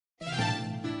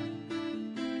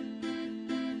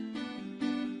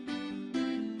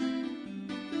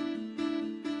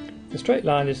The straight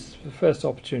line is the first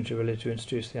opportunity really to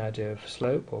introduce the idea of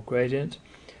slope or gradient.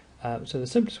 So the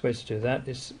simplest way to do that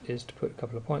is to put a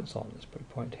couple of points on. Let's put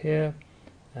a point here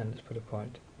and let's put a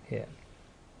point here.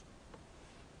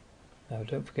 Now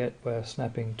don't forget we're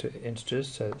snapping to integers,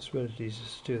 so it's relatively easy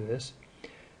to do this.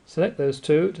 Select those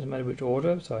two, it doesn't matter which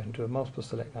order, so I can do a multiple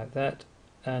select like that,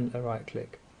 and a right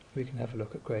click. We can have a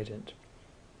look at gradient.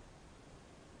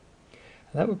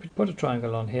 And that would put a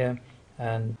triangle on here,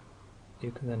 and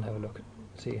you can then have a look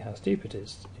at see how steep it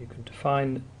is. You can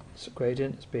define its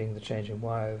gradient as being the change in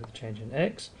y over the change in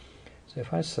x. So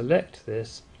if I select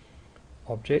this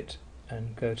object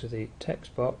and go to the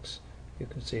text box, you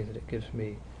can see that it gives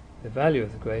me the value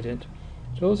of the gradient.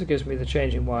 It also gives me the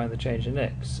change in y and the change in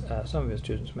x. Some of your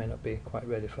students may not be quite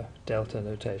ready for delta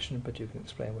notation, but you can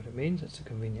explain what it means. It's a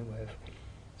convenient way of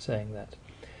saying that.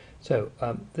 So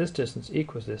this distance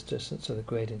equals this distance, so the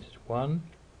gradient is 1,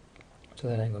 so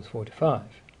that angle is 45.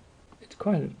 It's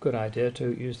quite a good idea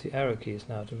to use the arrow keys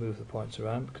now to move the points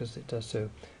around, because it does so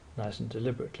nice and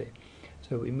deliberately.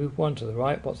 So we move 1 to the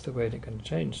right, what's the gradient going to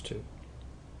change to?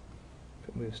 If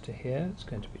it moves to here, it's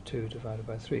going to be 2 divided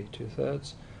by 3,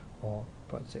 2/3, or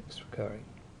 0.6 recurring.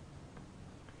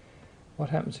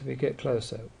 What happens if we get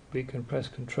closer? We can press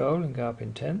Control and go up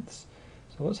in tenths.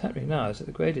 So what's happening now is that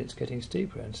the gradient's getting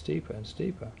steeper and steeper and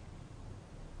steeper.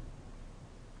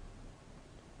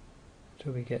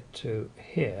 Till we get to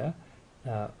here.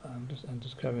 Now I'm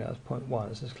just covering out as 0.1.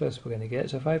 It's as close as we're going to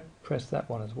get. So if I press that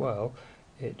one as well,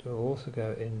 it will also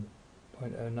go in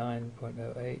 0.09,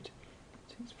 0.08,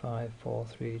 6, 5, 4,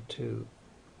 3, 2,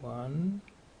 1.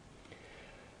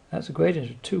 That's a gradient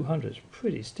of 200. It's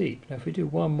pretty steep. Now if we do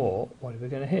one more, what are we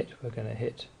going to hit? We're going to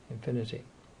hit infinity.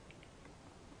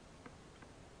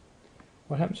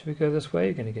 What happens if we go this way?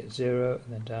 You're going to get 0,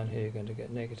 and then down here you're going to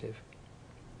get negative.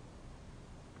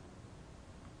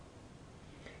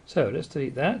 So let's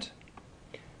delete that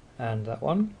and that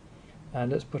one,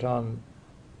 and let's put on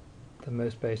the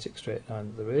most basic straight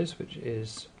line that there is, which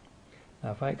is,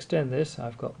 now if I extend this,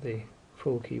 I've got the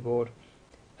full keyboard,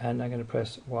 and I'm going to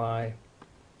press Y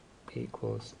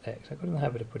equals X. I've got in the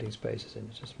habit of putting spaces in,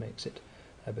 it just makes it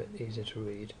a bit easier to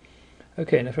read.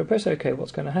 Okay, now if I press OK,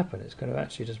 what's going to happen? It's going to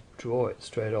actually just draw it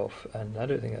straight off, and I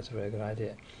don't think that's a very good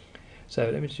idea. So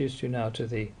let me introduce you now to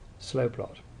the slow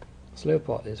plot. Slow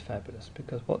plot is fabulous,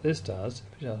 because what this does,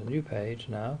 if you on a new page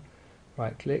now,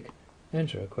 right click,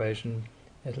 enter equation,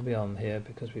 it'll be on here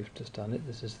because we've just done it.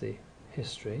 This is the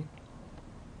history.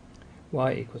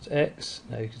 Y equals X.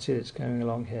 Now you can see that it's going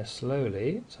along here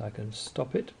slowly, so I can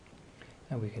stop it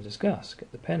and we can discuss.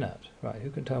 Get the pen out. Right, who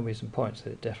can tell me some points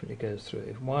that it definitely goes through?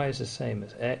 If Y is the same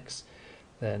as X,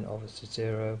 then obviously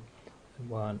 0 and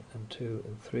 1 and 2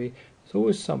 and 3. There's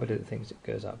always somebody that thinks it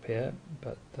goes up here,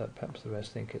 but perhaps the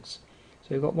rest think it's...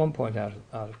 So you've got 1 point out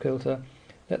of kilter.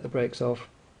 Let the brakes off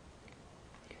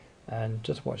and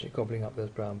just watch it gobbling up those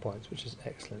brown points, which is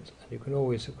excellent. And you can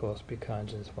always, of course, be kind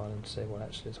to this one and say, well,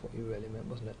 actually, it's what you really meant,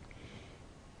 wasn't it?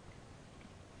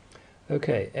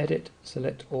 Okay, edit,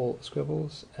 select all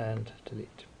scribbles, and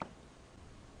delete.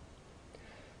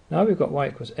 Now we've got y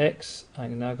equals x,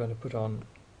 I'm now going to put on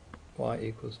y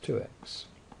equals 2x.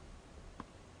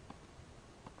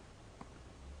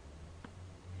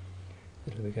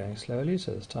 It'll be going slowly,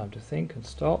 so there's time to think and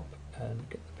stop and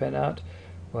get the pen out.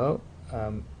 Well,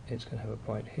 it's going to have a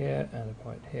point here and a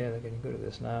point here. They're getting good at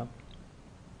this now.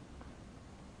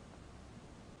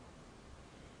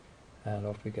 And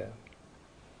off we go.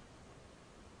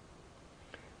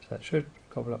 So that should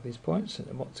gobble up these points.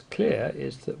 And what's clear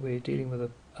is that we're dealing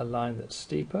with a line that's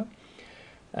steeper.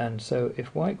 And so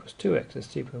if y equals 2x is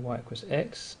steeper than y equals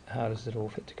x, how does it all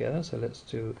fit together? So let's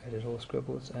do edit all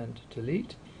scribbles and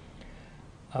delete.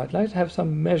 I'd like to have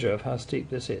some measure of how steep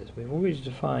this is. We've already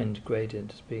defined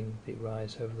gradient as being the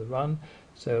rise over the run,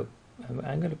 so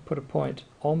I'm going to put a point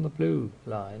on the blue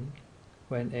line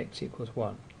when x equals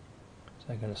 1.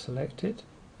 So I'm going to select it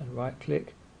and right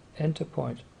click, enter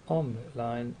point on the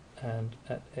line, and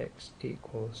at x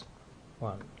equals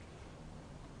 1.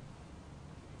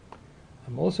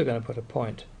 I'm also going to put a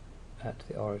point at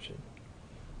the origin.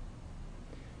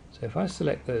 So if I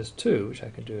select those two, which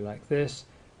I can do like this,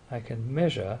 I can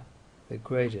measure the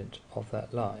gradient of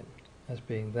that line as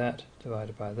being that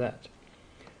divided by that.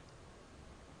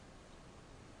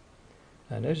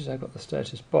 Now notice I've got the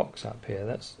status box up here.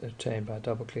 That's obtained by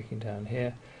double clicking down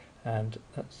here, and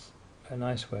that's a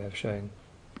nice way of showing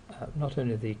not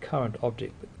only the current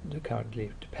object but the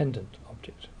currently dependent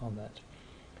object on that.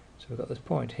 So we've got this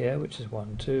point here which is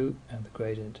 1, 2, and the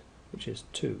gradient which is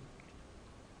 2.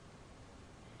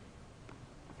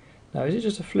 Now is it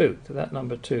just a fluke that that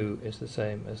number 2 is the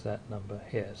same as that number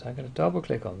here? So I'm going to double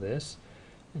click on this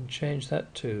and change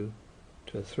that 2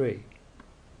 to a 3.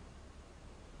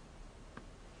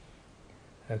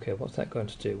 Okay, what's that going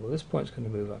to do? Well, this point's going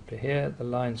to move up to here, the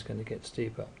line's going to get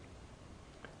steeper.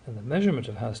 And the measurement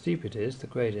of how steep it is, the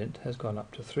gradient, has gone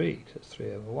up to 3, because it's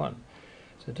 3 over 1.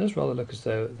 So it does rather look as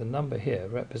though the number here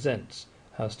represents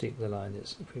how steep the line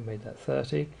is. If we made that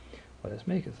 30, well, let's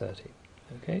make it 30.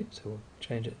 Okay, so we'll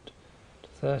change it to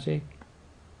 30.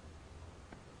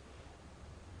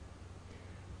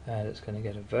 And it's going to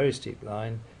get a very steep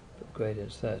line, but the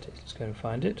gradient's 30. Let's go and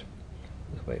find it.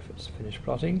 Let's wait for it to finish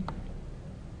plotting.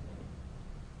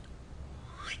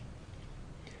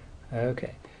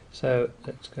 Okay, so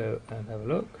let's go and have a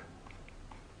look.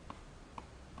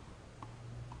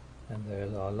 And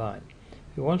there's our line.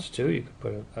 If you wanted to, you could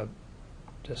put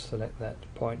just select that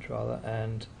point rather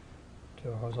and do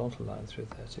a horizontal line through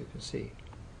there so you can see.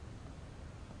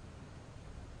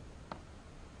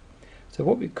 So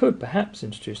what we could perhaps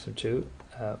introduce them to,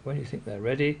 when you think they're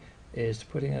ready, is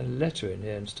putting a letter in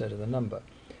here instead of the number.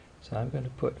 So I'm going to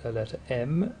put a letter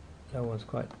M. No one's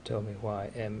quite told me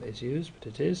why M is used, but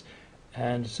it is.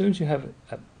 And as soon as you have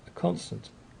a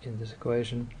constant in this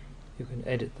equation, you can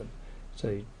edit them. So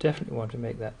you definitely want to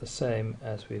make that the same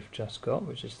as we've just got,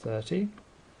 which is 30.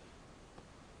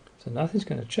 So nothing's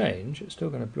going to change, it's still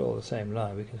going to draw the same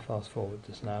line. We can fast forward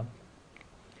this now.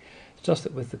 It's just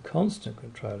that with the constant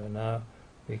controller now,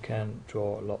 we can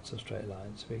draw lots of straight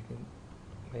lines. We can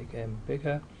make M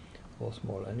bigger or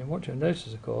smaller. And what you'll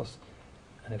notice, of course,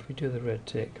 and if we do the red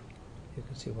tick, you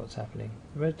can see what's happening.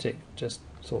 The red tick just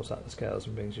sorts out the scales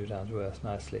and brings you down to earth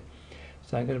nicely.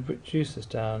 So I'm going to reduce this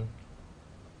down,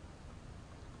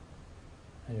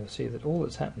 and you'll see that all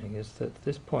that's happening is that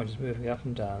this point is moving up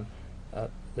and down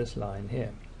this line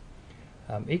here.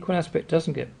 Equal aspect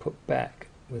doesn't get put back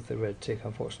with the red tick,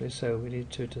 unfortunately, so we need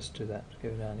to just do that, go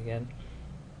down again.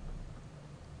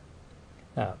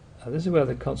 Now, this is where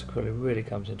the constant controller really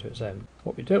comes into its own.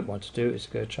 What we don't want to do is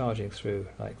go charging through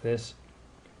like this.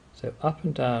 So up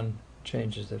and down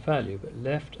changes the value, but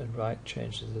left and right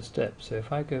changes the step. So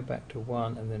if I go back to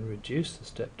 1 and then reduce the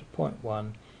step to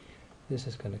 0.1, this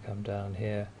is going to come down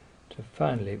here to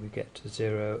finally we get to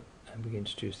 0 and we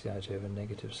introduce the idea of a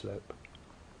negative slope.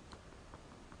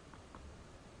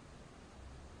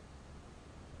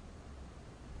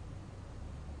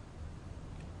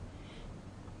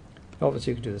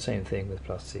 Obviously you can do the same thing with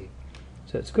plus c.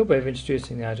 So it's a good way of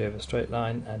introducing the idea of a straight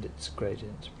line and its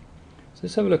gradient. So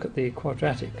let's have a look at the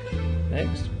quadratic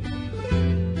next.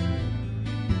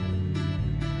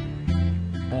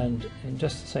 And in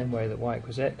just the same way that y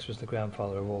equals x was the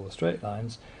grandfather of all the straight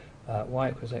lines, y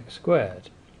equals x squared.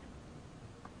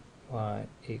 Y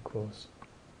equals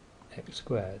x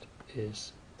squared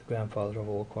is the grandfather of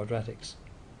all quadratics.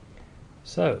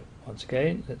 So, once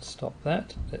again, let's stop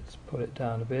that, let's pull it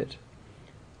down a bit,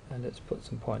 and let's put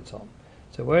some points on.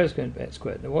 So where is going to be x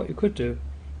squared? Now what you could do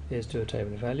is do a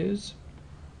table of values,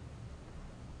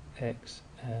 x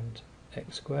and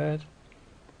x squared.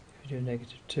 If you do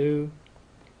negative 2,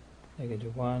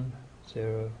 negative 1,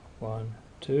 0, 1,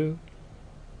 2,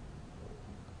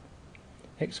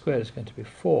 x squared is going to be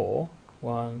 4,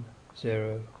 1,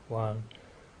 0, 1,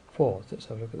 4. So let's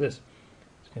have a look at this.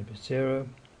 It's going to be 0,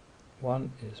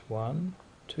 1 is 1,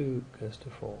 2 goes to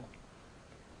 4,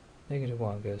 negative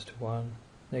 1 goes to 1,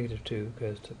 negative 2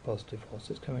 goes to positive 4.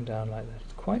 So it's coming down like that.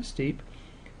 It's quite steep,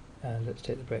 and let's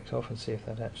take the brakes off and see if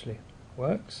that actually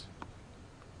works.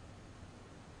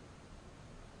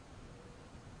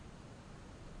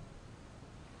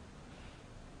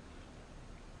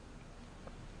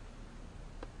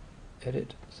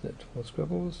 Edit, select all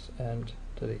scribbles, and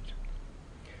delete.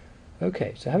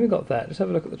 Okay, so having got that, let's have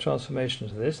a look at the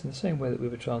transformations of this. In the same way that we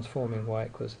were transforming y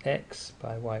equals x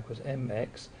by y equals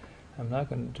mx, I'm now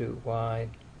going to do y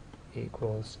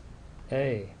equals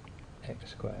a x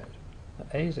squared. Now,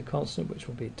 a is a constant which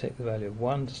will take the value of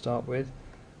 1 to start with.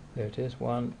 There it is,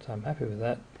 1, so I'm happy with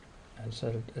that, and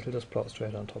so it'll just plot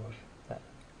straight on top of that.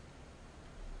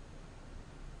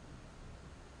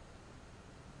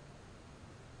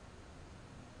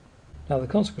 Now the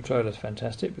constant controller is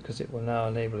fantastic because it will now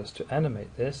enable us to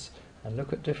animate this and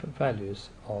look at different values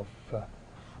of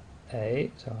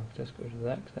a. So I'll just go to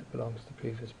that because that belongs to the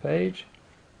previous page.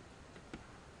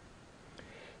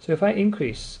 So if I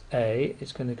increase a,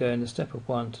 it's going to go in a step of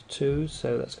 1 to 2,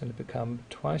 so that's going to become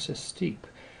twice as steep.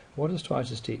 What does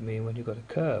twice as steep mean when you've got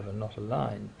a curve and not a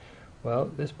line? Well,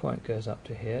 this point goes up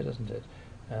to here, doesn't it?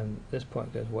 And this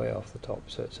point goes way off the top,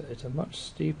 so it's a much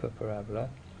steeper parabola.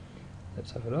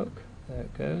 Let's have a look. There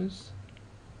it goes.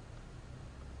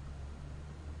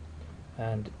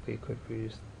 and we could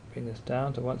bring this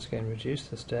down to once again reduce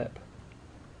the step.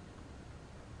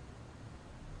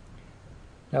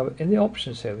 Now in the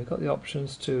options here we've got the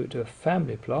options to do a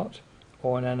family plot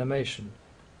or an animation.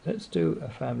 Let's do a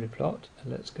family plot,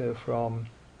 and let's go from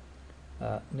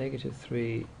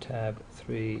 -3 tab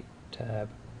 3 tab,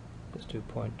 let's do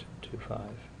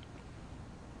 0.25.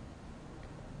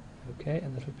 Okay,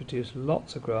 and that'll produce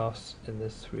lots of graphs in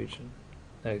this region.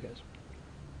 There it goes.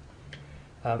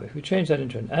 If we change that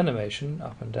into an animation,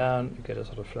 up and down, you get a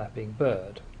sort of flapping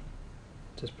bird.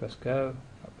 Just press go,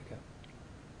 up we go.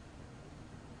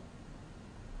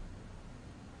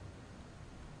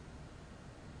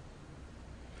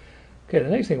 Okay, the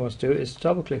next thing I want to do is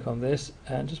double click on this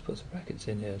and just put some brackets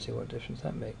in here and see what difference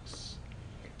that makes.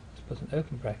 Let's put an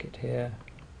open bracket here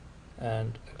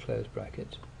and a closed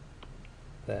bracket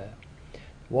there.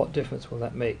 What difference will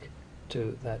that make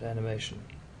to that animation?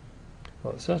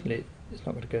 Well, certainly it's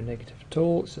not going to go negative at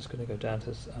all, it's just going to go down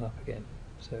to and up again.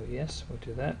 So yes, we'll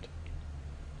do that.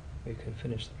 We can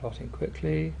finish the plotting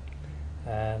quickly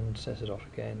and set it off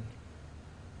again.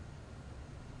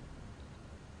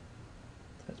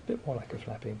 That's a bit more like a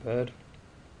flapping bird.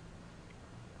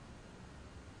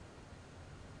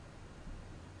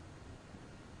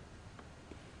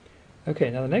 Okay,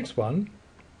 now the next one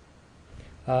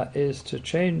is to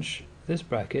change this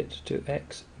bracket to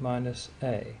x minus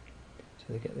a.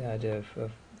 So they get the idea of the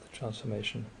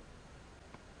transformation.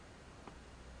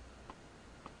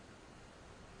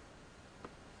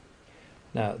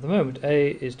 Now at the moment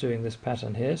a is doing this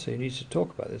pattern here, so you need to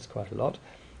talk about this quite a lot.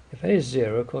 If a is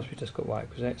 0, of course we just got y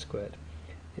equals x squared.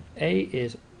 If a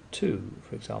is 2,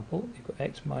 for example, you've got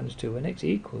x minus 2. When x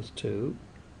equals 2,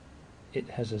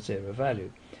 it has a 0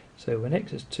 value. So when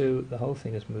x is 2, the whole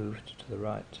thing is moved to the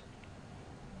right.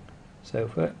 So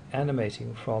if we're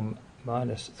animating from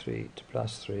 -3 to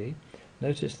 +3,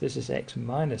 notice this is x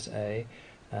minus a,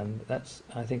 and that's,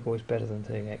 I think, always better than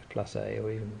saying x plus a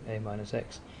or even a minus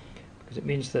x, because it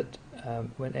means that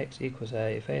when x equals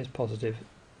a, if a is positive,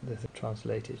 this is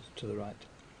translated to the right.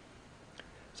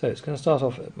 So it's going to start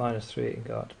off at -3 and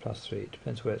go up to +3. It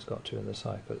depends where it's got to in the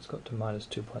cycle. It's got to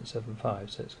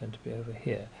 -2.75, so it's going to be over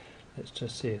here. Let's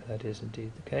just see if that is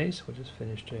indeed the case. We'll just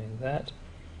finish doing that.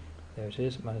 There it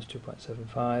is,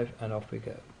 -2.75, and off we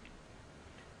go.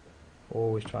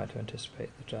 Always try to anticipate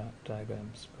the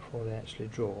diagrams before they actually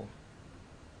draw.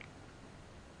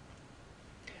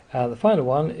 The final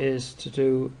one is to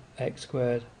do x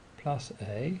squared plus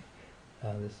a.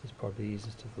 This is probably the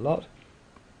easiest of the lot.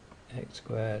 X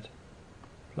squared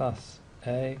plus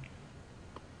a.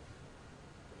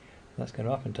 That's going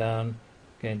up and down,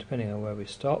 again depending on where we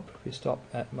stop. If we stop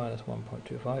at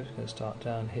 -1.25, it's going to start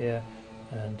down here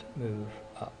and move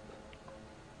up.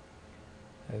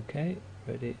 Okay,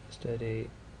 ready, steady,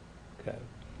 go.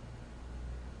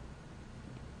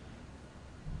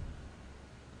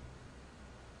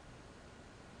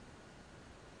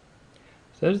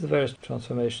 So those are the various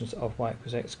transformations of y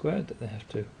equals x squared that they have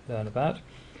to learn about.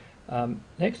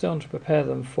 Next I want to prepare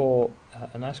them for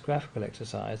a nice graphical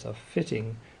exercise of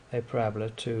fitting a parabola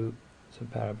to some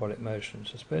parabolic motion.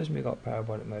 So supposing we've got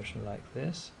parabolic motion like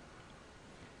this,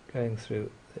 going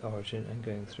through the origin and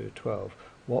going through 12.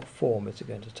 What form is it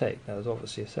going to take? Now there's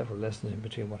obviously several lessons in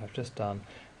between what I've just done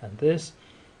and this,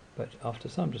 but after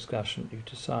some discussion you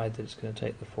decide that it's going to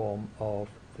take the form of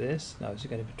this. Now is it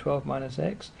going to be 12 minus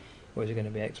x, or is it going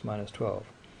to be x minus 12?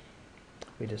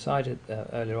 We decided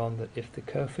earlier on that if the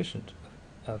coefficient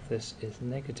of this is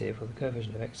negative, or the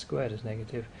coefficient of x squared is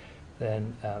negative,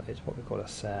 then it's what we call a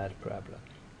sad parabola.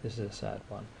 This is a sad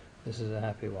one. This is a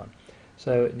happy one.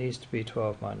 So it needs to be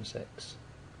 12 minus x.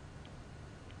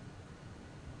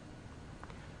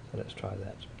 So let's try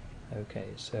that. Okay,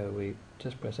 so we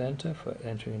just press enter for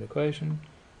entering an equation.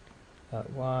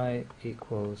 Y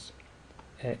equals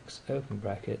x, open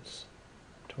brackets,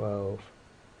 12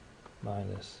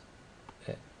 minus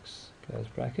x, close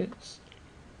brackets.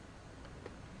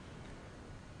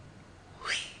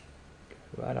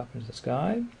 Go right up into the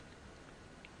sky.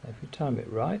 If you time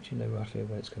it right, you know roughly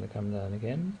when it's going to come down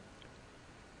again.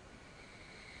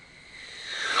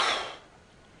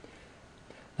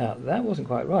 Now that wasn't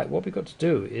quite right. What we've got to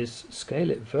do is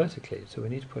scale it vertically, so we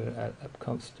need to put a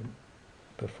constant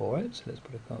before it. So let's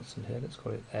put a constant here, let's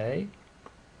call it a.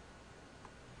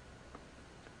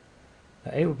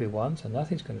 Now a will be 1, so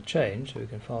nothing's going to change, so we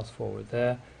can fast forward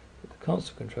there. But the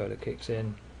constant controller kicks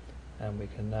in, and we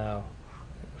can now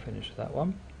finish that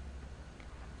one.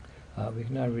 We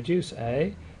can now reduce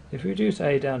a. If we reduce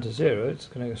a down to 0, it's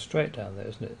going to go straight down there,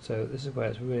 isn't it? So this is where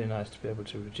it's really nice to be able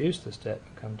to reduce the step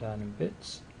and come down in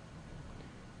bits.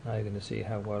 Now you're going to see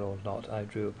how well or not I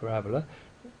drew a parabola.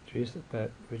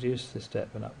 reduce the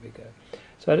step, and up we go.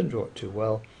 So I didn't draw it too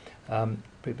well. But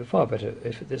it'd be far better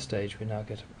if at this stage we now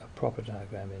get a proper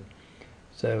diagram in.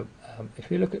 So if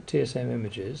you look at TSM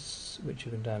images, which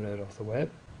you can download off the web,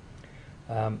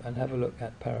 and have a look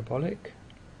at Parabolic,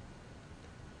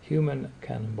 Human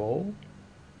Cannonball,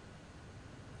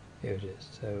 here it is.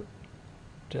 So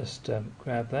just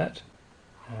grab that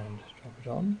and drop it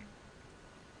on.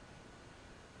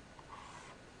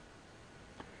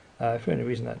 If for any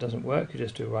reason that doesn't work, you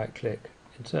just do right click,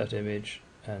 insert image,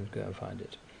 and go and find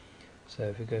it. So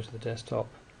if you go to the desktop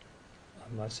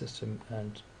on my system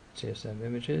and TSM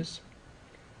images,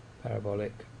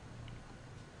 Parabolic,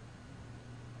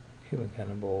 Human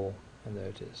Cannonball, and there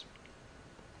it is.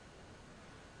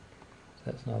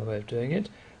 So that's another way of doing it.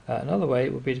 Another way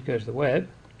would be to go to the web,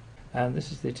 and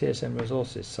this is the TSM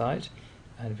resources site,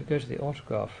 and if you go to the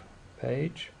autograph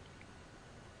page,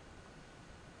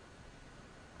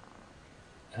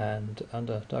 and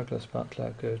under Douglas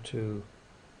Butler go to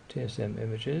TSM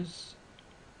images,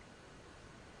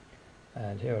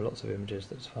 and here are lots of images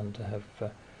that's fun to have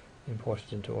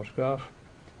imported into autograph,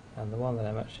 and the one that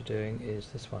I'm actually doing is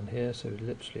this one here, so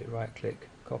literally right click,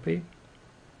 copy,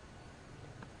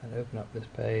 and open up this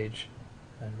page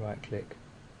and right click,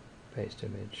 paste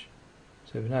image.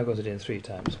 So we've now got it in 3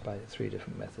 times by 3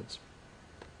 different methods.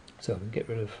 So we can get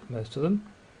rid of most of them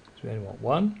because we only want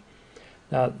one.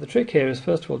 Now the trick here is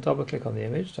first of all double click on the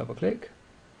image, double click,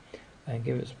 and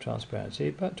give it some transparency.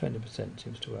 About 20%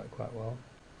 seems to work quite well.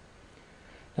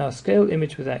 Now scale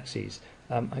image with axes.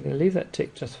 I'm going to leave that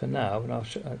tick just for now, and I'll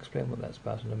explain what that's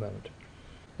about in a moment.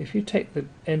 If you take the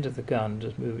end of the gun and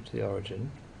just move it to the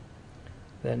origin,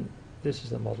 then this is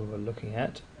the model we're looking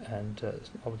at, and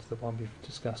obviously the one we've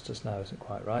discussed just now isn't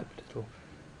quite right, but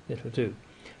it'll do.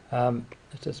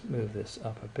 Let's just move this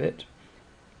up a bit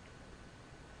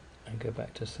and go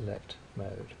back to select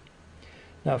mode.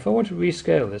 Now if I want to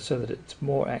rescale this so that it's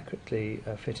more accurately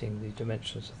fitting the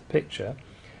dimensions of the picture,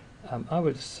 I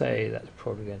would say that's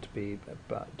probably going to be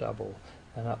about double,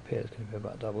 and up here it's going to be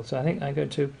about double. So I think I'm going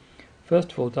to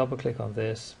first of all double click on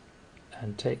this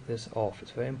and take this off.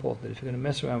 It's very important that if you're going to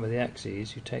mess around with the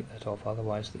axes, you take that off,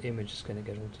 otherwise the image is going to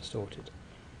get all distorted.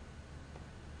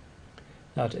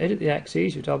 Now to edit the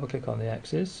axes, you double click on the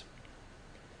axis,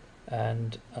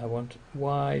 and I want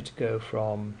Y to go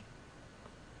from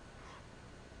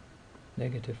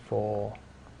 -4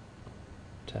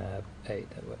 tab 8.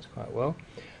 That works quite well.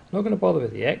 I'm not going to bother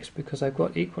with the X because I've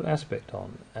got equal aspect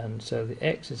on, and so the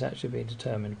X is actually being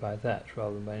determined by that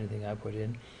rather than by anything I put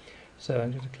in. So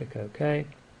I'm going to click OK,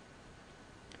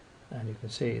 and you can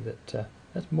see that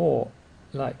that's more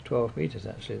like 12 meters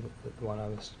actually, the one I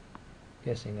was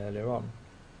guessing earlier on.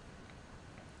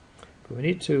 But we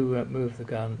need to move the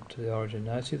gun to the origin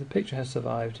now. See, the picture has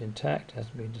survived intact,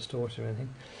 hasn't been distorted or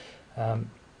anything. I'm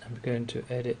going to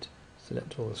edit,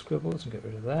 select all the scribbles and get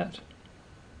rid of that.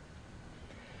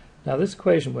 Now this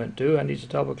equation won't do. I need to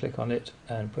double click on it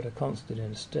and put a constant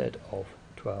instead of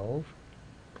 12.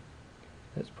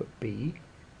 Let's put B.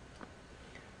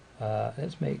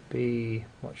 Let's make B,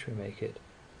 what should we make it?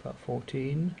 About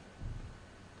 14.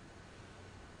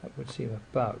 That would seem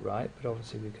about right, but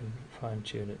obviously we can fine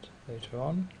tune it later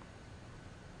on.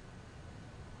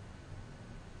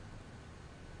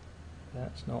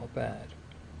 That's not bad.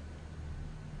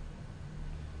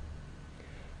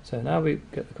 So now we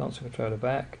get the constant controller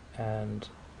back and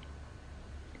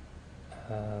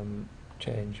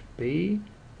change B.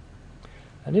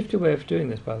 A nifty way of doing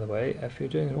this, by the way, if you're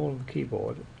doing it all on the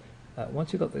keyboard,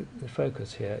 once you've got the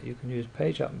focus here, you can use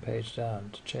page up and page down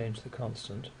to change the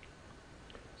constant.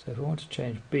 So if we want to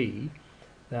change B,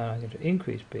 then I'm going to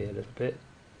increase B a little bit,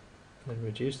 and then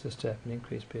reduce the step and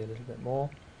increase B a little bit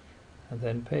more, and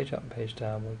then page up and page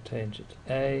down will change it to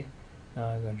A. Now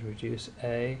I'm going to reduce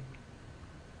A,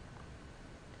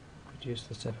 reduce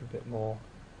the step a bit more,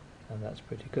 and that's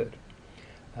pretty good.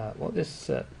 What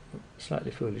this slightly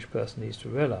foolish person needs to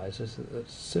realise is that as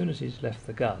soon as he's left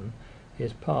the gun,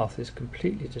 his path is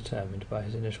completely determined by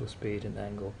his initial speed and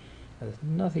angle, and there's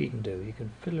nothing he can do. He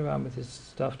can fiddle around with his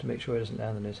stuff to make sure it doesn't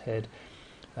land on his head,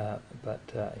 but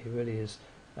he really is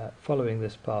following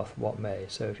this path what may.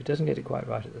 So if he doesn't get it quite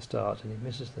right at the start and he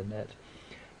misses the net,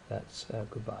 that's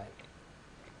goodbye.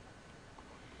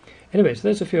 Anyway, so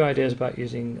there's a few ideas about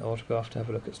using autograph to have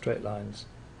a look at straight lines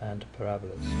and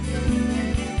parabolas.